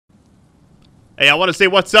Hey, I want to say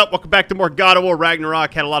what's up. Welcome back to more God of War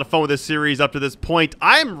Ragnarok. Had a lot of fun with this series up to this point.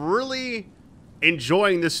 I'm really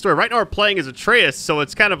enjoying this story. Right now we're playing as Atreus, so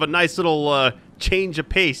it's kind of a nice little change of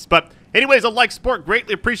pace. But anyways, I like sport.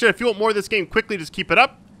 Greatly appreciate it. If you want more of this game quickly, just keep it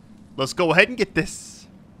up. Let's go ahead and get this.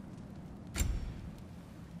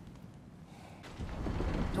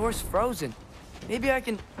 Door's frozen. Maybe I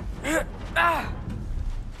can...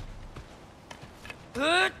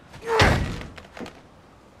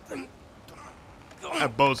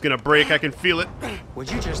 That bow's gonna break. I can feel it. Would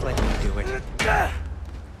you just let me do it?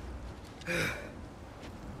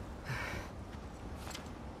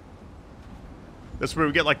 That's where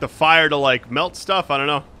we get like the fire to like melt stuff. I don't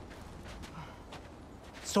know.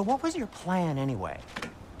 So what was your plan anyway?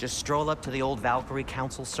 Just stroll up to the old Valkyrie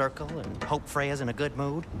Council circle and hope Freya's in a good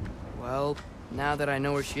mood? Well, now that I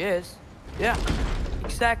know where she is, yeah,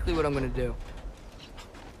 exactly what I'm gonna do.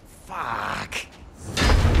 Fuck.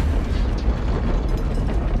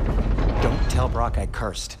 Don't tell Brok I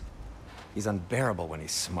cursed. He's unbearable when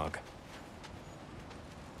he's smug.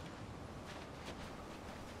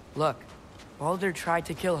 Look, Baldur tried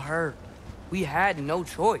to kill her. We had no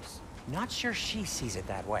choice. Not sure she sees it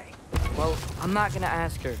that way. Well, I'm not gonna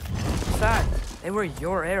ask her. Besides, they were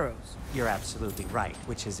your arrows. You're absolutely right,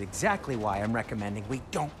 which is exactly why I'm recommending we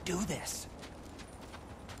don't do this.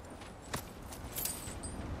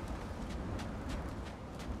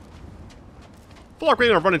 I feel like we're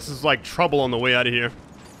gonna run into like trouble on the way out of here.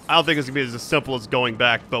 I don't think it's gonna be as simple as going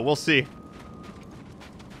back, but we'll see.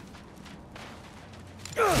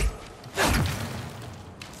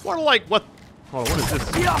 What like what? Oh, what is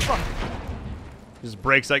this? Just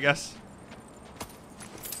breaks, I guess.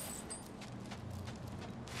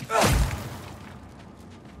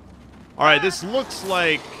 All right, this looks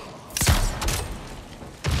like.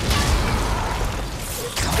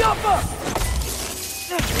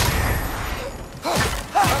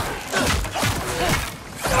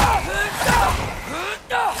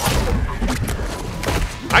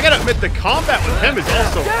 I gotta admit, the combat with him is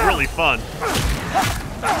also really fun.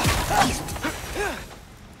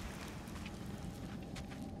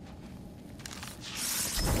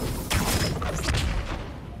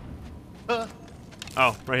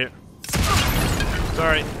 Oh, right here.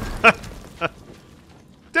 Sorry.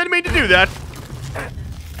 Didn't mean to do that.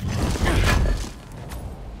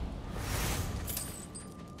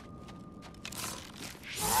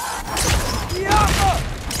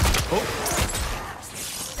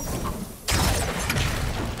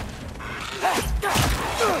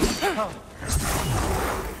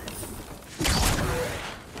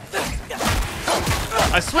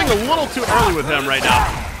 I swing a little too early with him right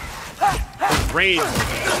now. His range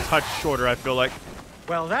is a touch shorter, I feel like.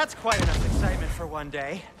 Well, that's quite enough excitement for one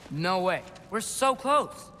day. No way. We're so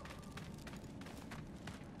close.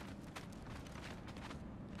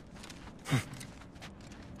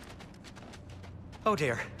 Oh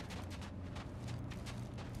dear.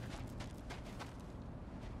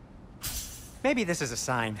 Maybe this is a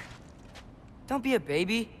sign. Don't be a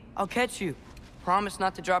baby. I'll catch you. Promise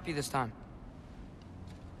not to drop you this time.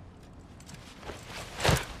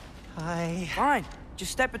 Fine.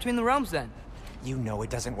 Just step between the realms then. You know it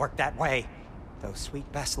doesn't work that way. Though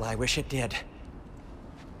sweet Bessel, I wish it did.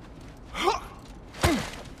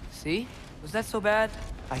 See? Was that so bad?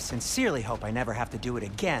 I sincerely hope I never have to do it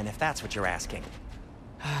again, if that's what you're asking.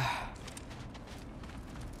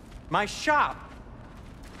 My shop!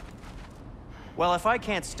 Well, if I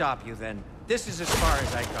can't stop you, then this is as far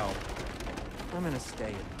as I go. I'm gonna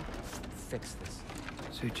stay and fix this.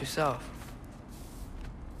 Suit yourself.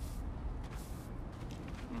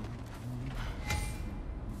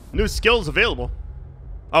 New skills available.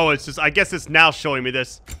 Oh, it's just, I guess it's now showing me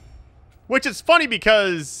this. Which is funny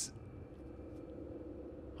because...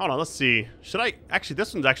 Hold on, let's see. Should I... Actually,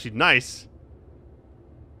 this one's actually nice.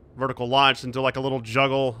 Vertical launch into like a little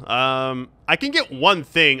juggle. I can get one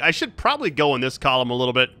thing. I should probably go in this column a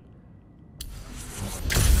little bit.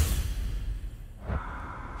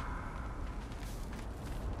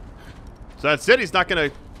 So that's it? He's not going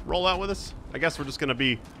to roll out with us? I guess we're just going to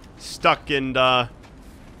be stuck in...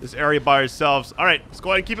 this area by ourselves. All right, let's go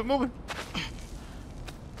ahead and keep it moving.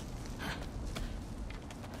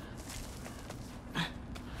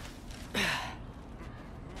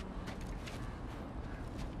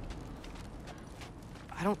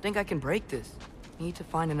 I don't think I can break this. Need to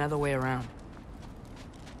find another way around.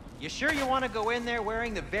 You sure you want to go in there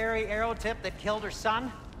wearing the very arrow tip that killed her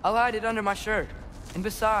son? I'll hide it under my shirt. And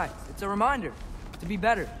besides, it's a reminder to be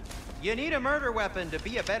better. You need a murder weapon to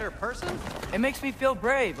be a better person? It makes me feel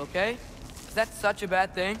brave, okay? Is that such a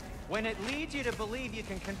bad thing? When it leads you to believe you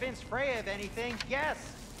can convince Freya of anything, yes,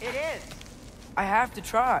 it is. I have to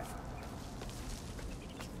try.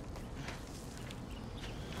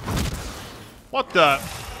 What the?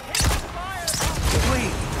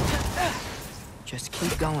 Please. Just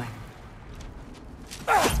keep going.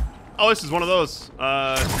 Oh, this is one of those.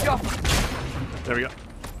 There we go.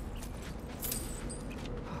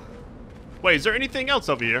 Wait, is there anything else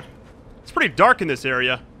over here? It's pretty dark in this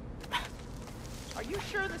area. Are you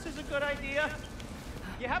sure this is a good idea?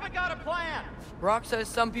 You haven't got a plan. Brok says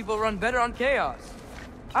some people run better on chaos.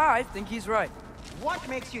 I think he's right. What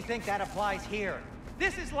makes you think that applies here?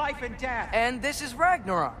 This is life and death. And this is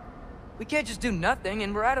Ragnarok. We can't just do nothing,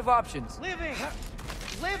 and we're out of options. Living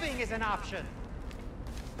is an option.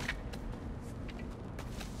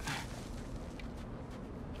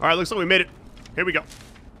 All right, looks like we made it. Here we go.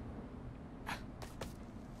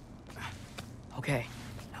 Okay,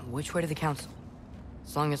 now which way to the council?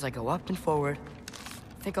 As long as I go up and forward,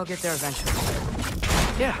 I think I'll get there eventually.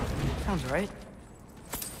 Yeah, sounds right.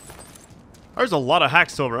 There's a lot of hack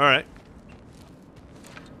silver. All right.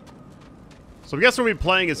 So I guess we'll be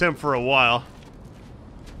playing as him for a while.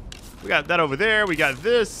 We got that over there. We got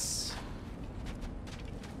this.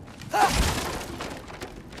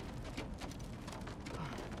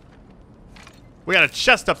 We got a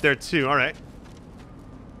chest up there too. All right.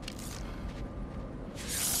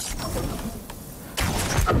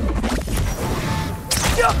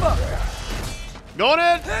 Going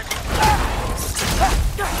in.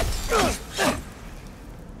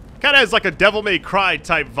 Kind of has like a Devil May Cry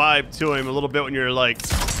type vibe to him a little bit when you're like,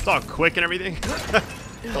 it's all quick and everything.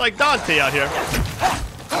 Like Dante out here.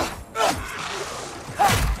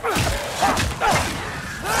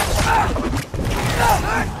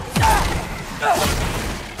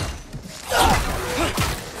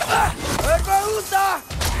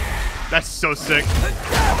 That's so sick.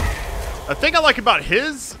 The thing I like about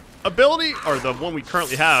his ability, or the one we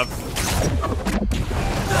currently have.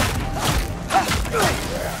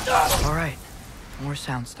 All right, more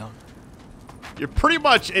soundstone. You're pretty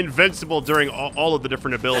much invincible during all of the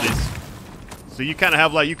different abilities. So you kind of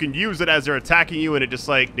have like, you can use it as they're attacking you and it just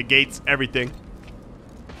like negates everything.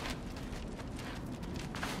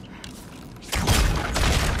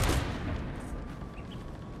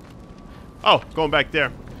 Oh, going back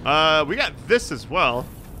there. We got this as well.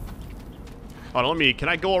 Hold on, can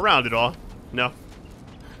I go around it all? No.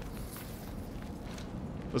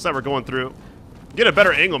 Looks like we're going through. Get a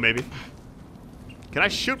better angle, maybe. Can I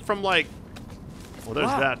shoot from like... Well, there's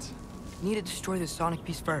that. Need to destroy the sonic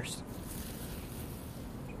piece first.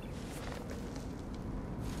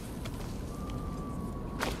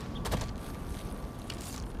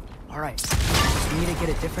 All right. We need to get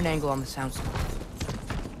a different angle on the soundstone.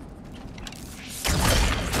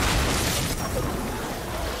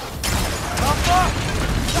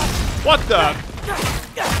 What the?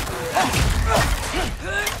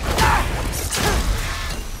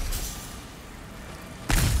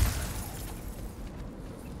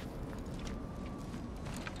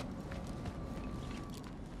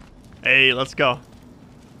 Hey, let's go.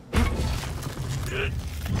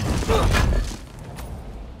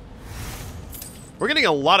 We're getting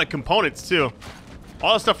a lot of components too.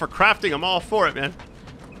 All the stuff for crafting, I'm all for it, man.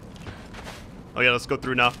 Oh yeah, let's go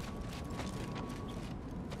through now.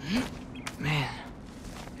 Man,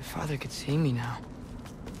 if Father could see me now,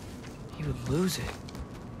 he would lose it.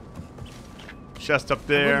 Chest up I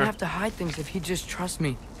there. wouldn't have to hide things if he'd just trust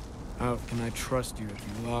me. How can I trust you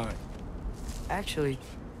if you lie? Actually,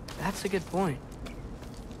 that's a good point.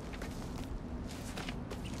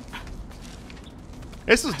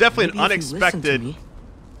 This was definitely Maybe an if you listened to unexpected me,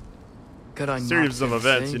 could I not series of say the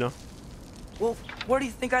events, same? you know? Well, where do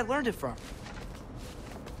you think I learned it from?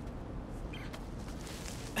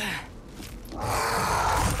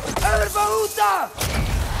 Down!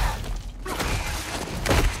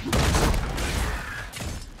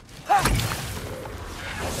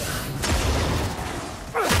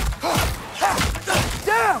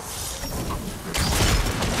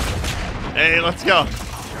 Hey, let's go.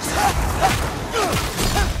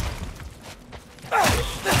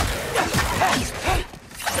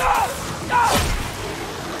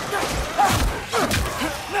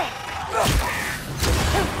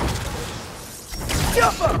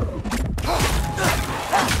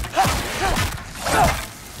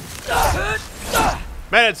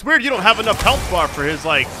 Man, it's weird you don't have enough health bar for his,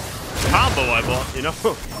 like, combo I bought, you know?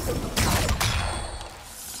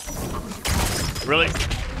 Really?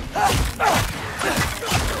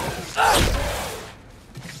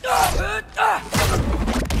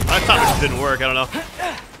 I thought this didn't work, I don't know.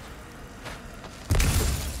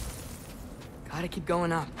 Gotta keep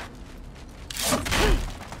going up.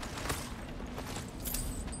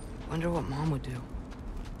 Wonder what Mom would do.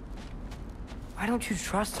 Why don't you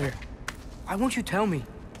trust her? Why won't you tell me?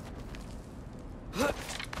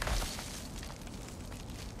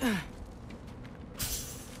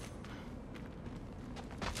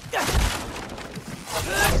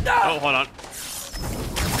 Oh, hold on.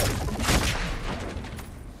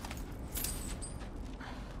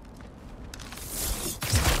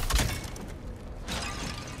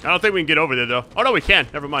 I don't think we can get over there, though. Oh, no, we can.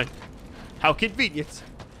 Never mind. How convenient.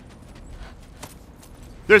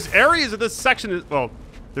 There's areas of this section, well,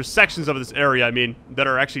 there's sections of this area, I mean, that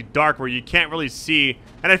are actually dark where you can't really see.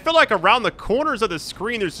 And I feel like around the corners of the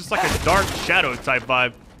screen, there's just like a dark shadow type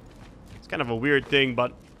vibe. It's kind of a weird thing,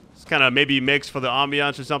 but it's kind of maybe makes for the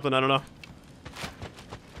ambiance or something. I don't know.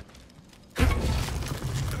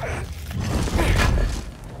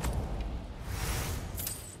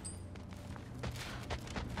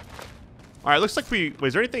 Alright, looks like we... Wait,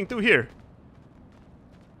 is there anything through here?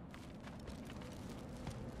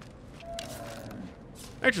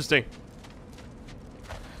 Interesting.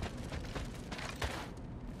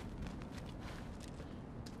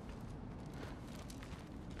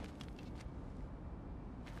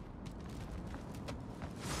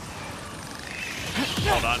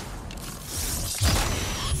 Hold on.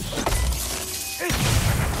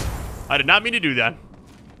 I did not mean to do that.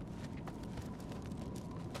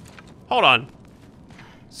 Hold on.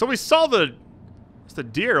 So we saw the... It's the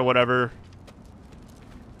deer or whatever.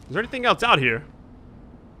 Is there anything else out here?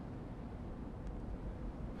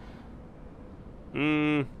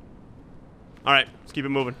 Alright, let's keep it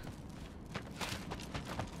moving.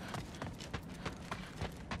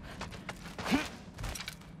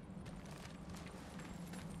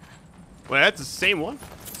 Wait, that's the same one?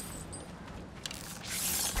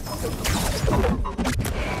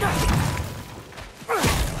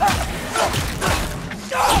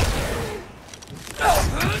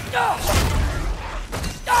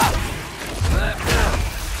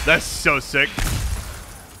 That's so sick.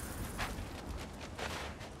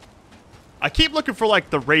 I keep looking for like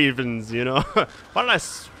the ravens, you know. Why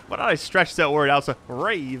did I stretch that word out? So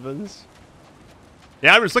ravens.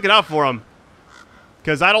 Yeah, I'm just looking out for them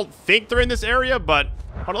because I don't think they're in this area. But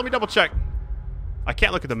hold on, let me double check. I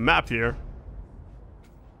can't look at the map here.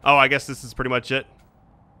 Oh, I guess this is pretty much it.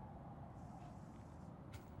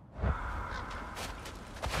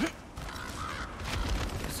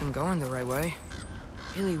 Guess I'm going the right way.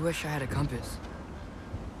 Really wish I had a compass.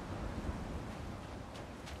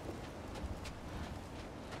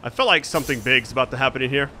 I feel like something big's about to happen in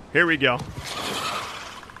here. Here we go.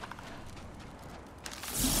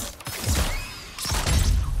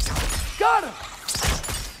 Got him!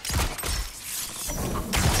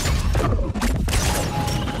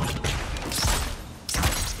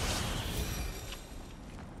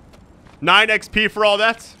 Nine XP for all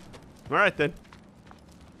that? Alright then.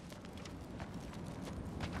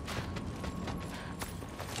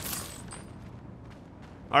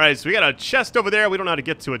 Alright, so we got a chest over there. We don't know how to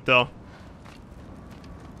get to it, though.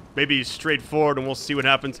 Maybe straightforward, and we'll see what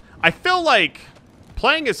happens. I feel like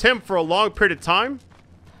playing as him for a long period of time...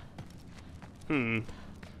 I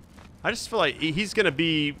just feel like he's going to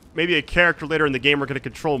be maybe a character later in the game we're going to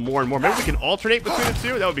control more and more. Maybe we can alternate between the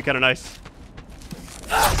two? That would be kind of nice.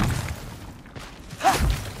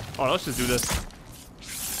 Oh, let's just do this.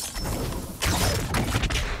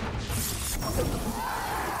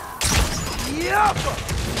 Yep!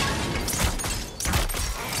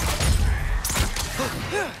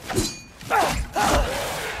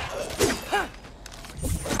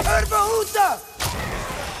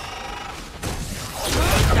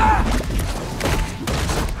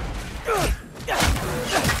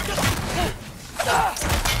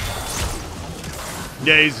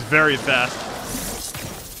 Yeah, he's very fast.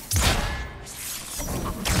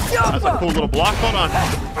 That's a cool little block. Hold on.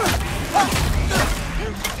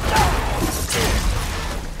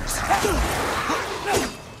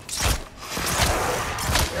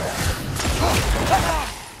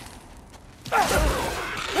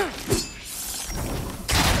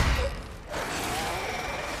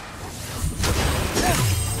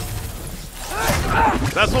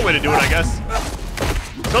 That's one way to do it, I guess.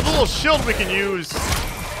 Another little shield we can use.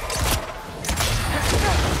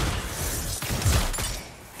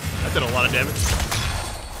 That did a lot of damage.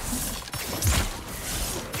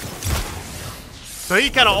 So he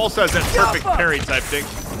kind of also has that perfect parry type thing.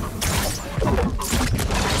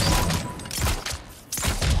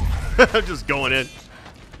 I'm just going in.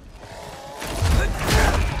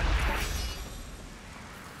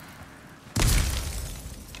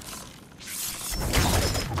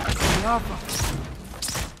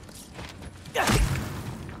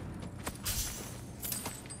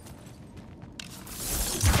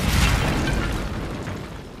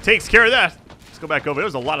 takes care of that. Let's go back over.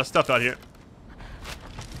 There's a lot of stuff out here.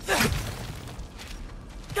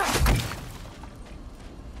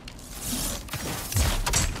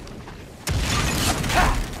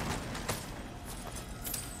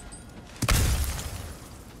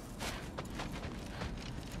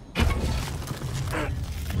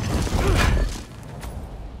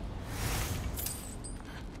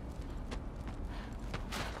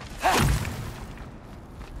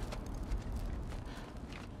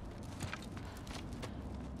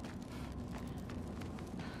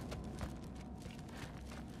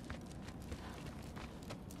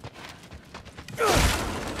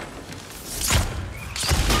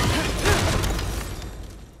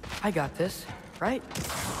 I got this, right?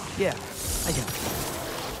 Yeah, I got it.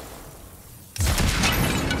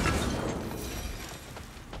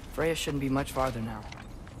 Freya shouldn't be much farther now.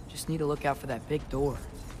 Just need to look out for that big door.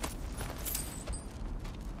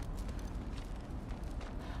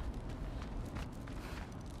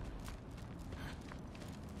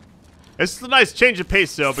 This is a nice change of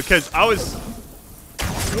pace, though, because I was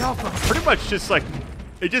pretty much just like,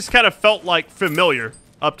 it just kind of felt like familiar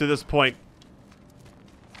up to this point.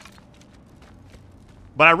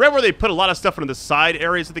 But I read where they put a lot of stuff into the side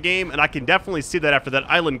areas of the game, and I can definitely see that after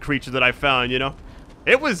that island creature that I found, you know?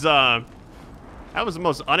 It was, that was the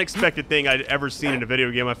most unexpected thing I'd ever seen in a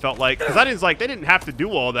video game, I felt like. Because I didn't, like, they didn't have to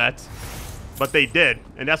do all that, but they did,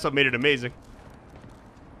 and that's what made it amazing.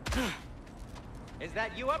 Is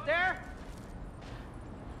that you up there?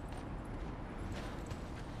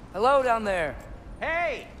 Hello down there.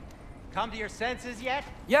 Hey! Come to your senses yet?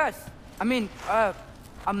 Yes, I mean,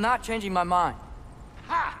 I'm not changing my mind.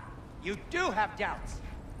 Ha! You do have doubts.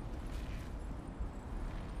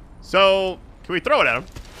 So, can we throw it at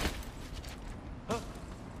him?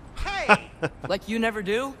 Hey! Like you never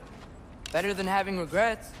do? Better than having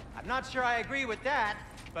regrets. I'm not sure I agree with that,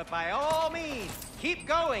 but by all means, keep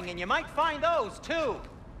going and you might find those too.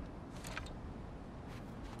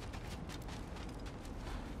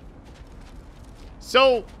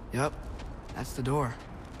 So, Yep, that's the door.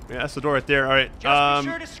 yeah, that's the door right there. All right. Just be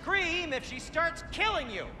sure to scream if she starts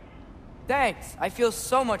killing you. Thanks, I feel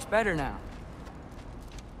so much better now.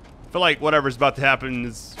 I feel like whatever's about to happen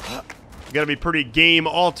is gonna be pretty game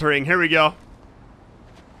altering. Here we go.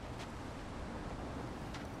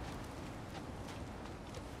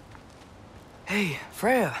 Hey,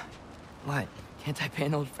 Freya. What, can't I pay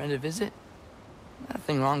an old friend a visit?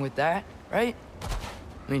 Nothing wrong with that, right?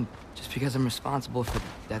 I mean, just because I'm responsible for the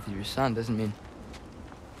death of your son doesn't mean...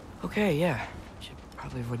 Okay, yeah. Should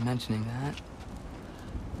probably avoid mentioning that.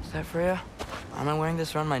 Is that Freya? Am I wearing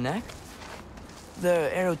this around my neck?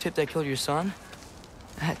 The arrow tip that killed your son?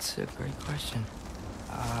 That's a great question.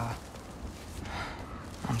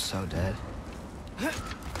 I'm so dead.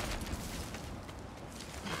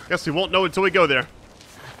 Guess we won't know until we go there.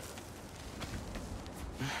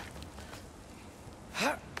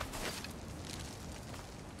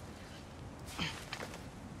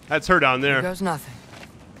 That's her down there. Here goes nothing.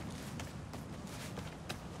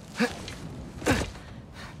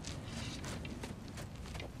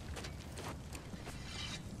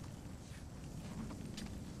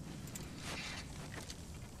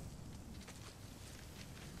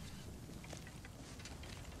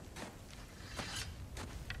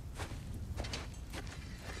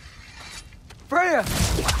 Freya!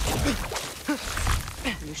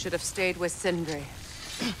 You should have stayed with Sindri.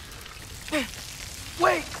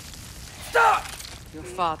 Wait! Stop! Your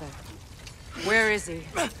father. Where is he?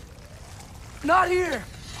 Not here!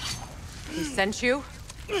 He sent you?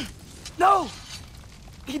 No!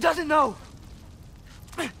 He doesn't know!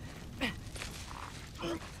 You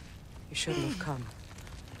shouldn't have come.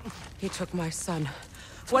 He took my son.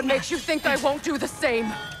 What makes you think I won't do the same?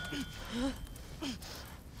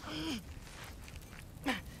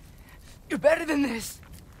 You're better than this!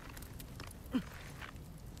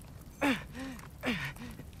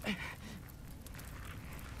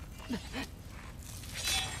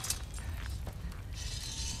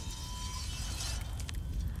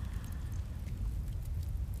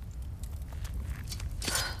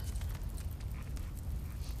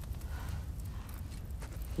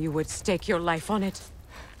 You would stake your life on it?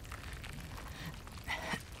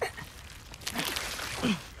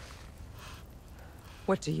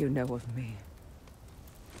 What do you know of me?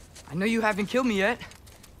 I know you haven't killed me yet.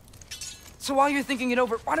 So while you're thinking it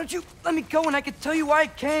over, why don't you let me go and I can tell you why I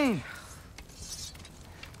came?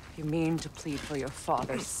 You mean to plead for your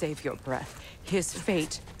father, save your breath. His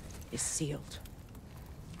fate is sealed.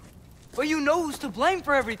 Well, you know who's to blame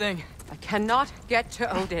for everything. I cannot get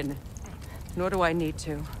to Odin. Nor do I need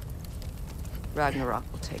to. Ragnarok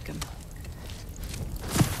will take him.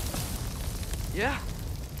 Yeah?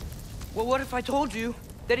 Well, what if I told you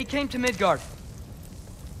that he came to Midgard?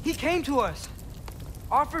 He came to us.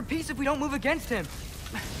 Offered peace if we don't move against him.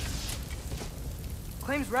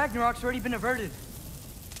 Claims Ragnarok's already been averted.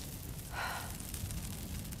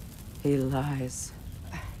 He lies.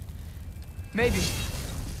 Maybe.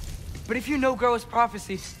 But if you know Groa's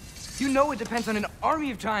prophecy, you know it depends on an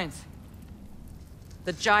army of giants.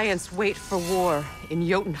 The giants wait for war in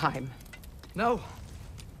Jotunheim. No.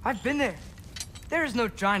 I've been there. There is no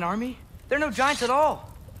giant army. There are no giants at all.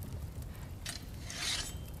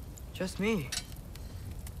 Just me.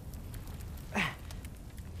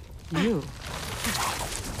 You.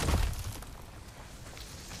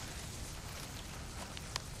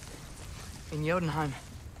 In Jotunheim,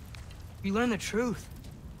 you learn the truth.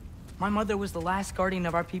 My mother was the last guardian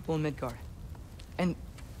of our people in Midgard. And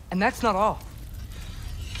that's not all.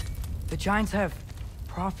 The giants have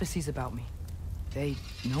prophecies about me. They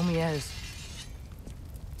know me as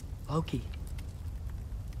Loki.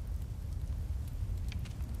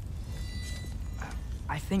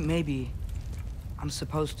 I think maybe I'm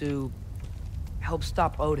supposed to help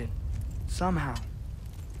stop Odin, somehow.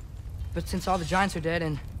 But since all the giants are dead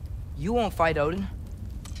and you won't fight Odin,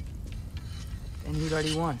 then he's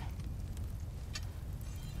already won.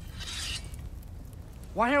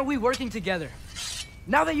 Why aren't we working together?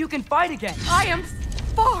 Now that you can fight again! I am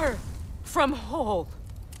far from whole.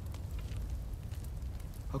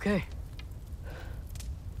 Okay.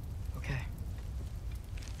 Okay.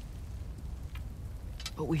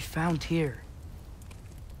 But we found Tyr.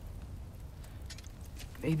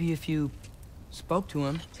 Maybe if you spoke to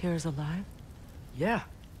him... Tyr's alive? Yeah.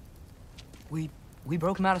 We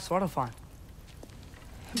broke him out of Svartalfheim.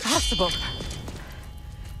 Impossible.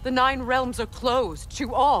 The 9 realms are closed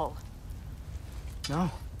to all.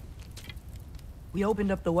 No. We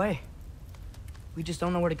opened up the way. We just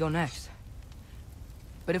don't know where to go next.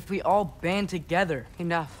 But if we all band together...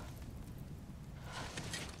 Enough.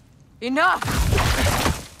 Enough!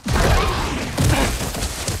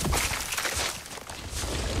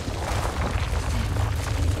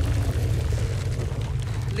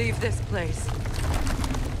 Leave this place.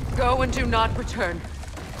 Go and do not return.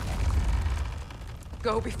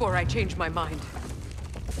 Go before I change my mind.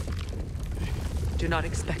 Do not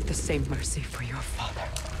expect the same mercy for your father.